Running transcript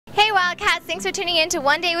Wildcats, thanks for tuning in to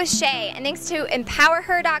One Day with Shea, and thanks to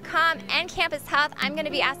EmpowerHer.com and Campus Health, I'm going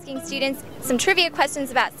to be asking students some trivia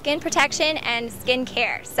questions about skin protection and skin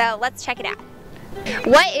care. So let's check it out.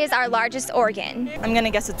 What is our largest organ? I'm going to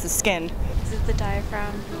guess it's the skin. Is it the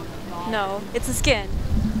diaphragm? No, it's the skin.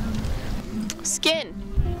 Skin.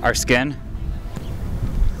 Our skin?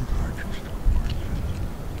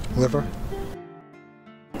 Liver?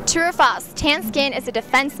 True or false? Tan skin is a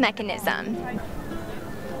defense mechanism.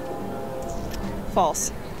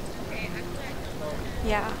 False.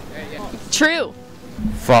 Yeah. True.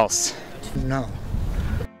 False. No.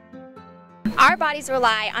 Our bodies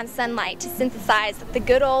rely on sunlight to synthesize the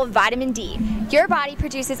good old vitamin D. Your body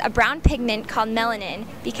produces a brown pigment called melanin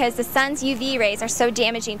because the sun's UV rays are so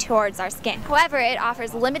damaging towards our skin. However, it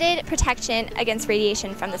offers limited protection against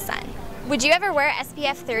radiation from the sun. Would you ever wear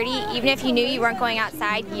SPF 30 even if you knew you weren't going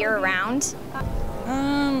outside year-round?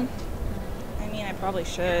 I mean, I probably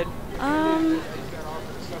should.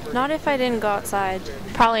 Not if I didn't go outside.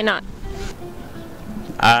 Probably not.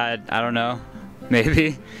 I don't know.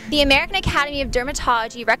 Maybe. The American Academy of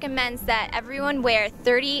Dermatology recommends that everyone wear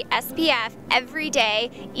 30 SPF every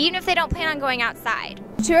day, even if they don't plan on going outside.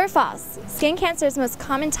 True or false? Skin cancer is the most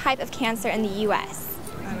common type of cancer in the U.S.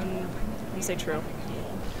 I'm going to say true.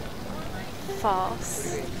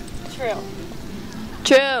 False. True.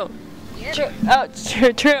 True. True. Oh,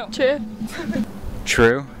 true. True. True.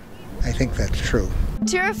 True. I think that's true.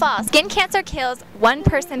 True or false? Skin cancer kills 1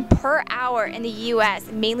 person per hour in the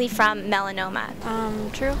U.S., mainly from melanoma.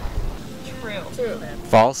 True. True.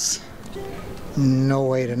 False. No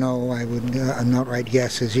way to know. I would, an outright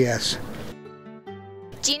guess is yes.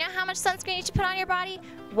 Do you know how much sunscreen you should put on your body?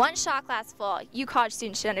 1 shot glass full. You college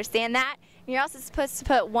students should understand that. And you're also supposed to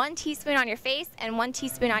put 1 teaspoon on your face and 1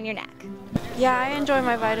 teaspoon on your neck. Yeah, I enjoy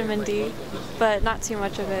my vitamin D, but not too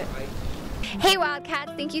much of it. Hey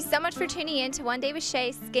Wildcats, thank you so much for tuning in to One Day with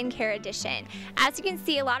Shea Skincare Edition. As you can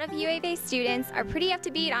see, a lot of UA-based students are pretty up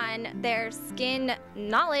to beat on their skin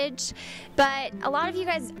knowledge, but a lot of you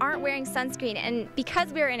guys aren't wearing sunscreen, and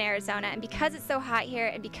because we're in Arizona and because it's so hot here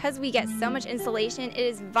and because we get so much insolation, it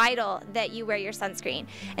is vital that you wear your sunscreen.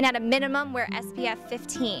 And at a minimum, wear SPF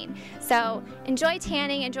 15. So enjoy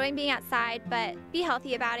tanning, enjoy being outside, but be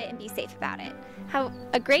healthy about it and be safe about it. Have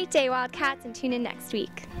a great day, Wildcats, and tune in next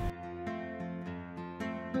week.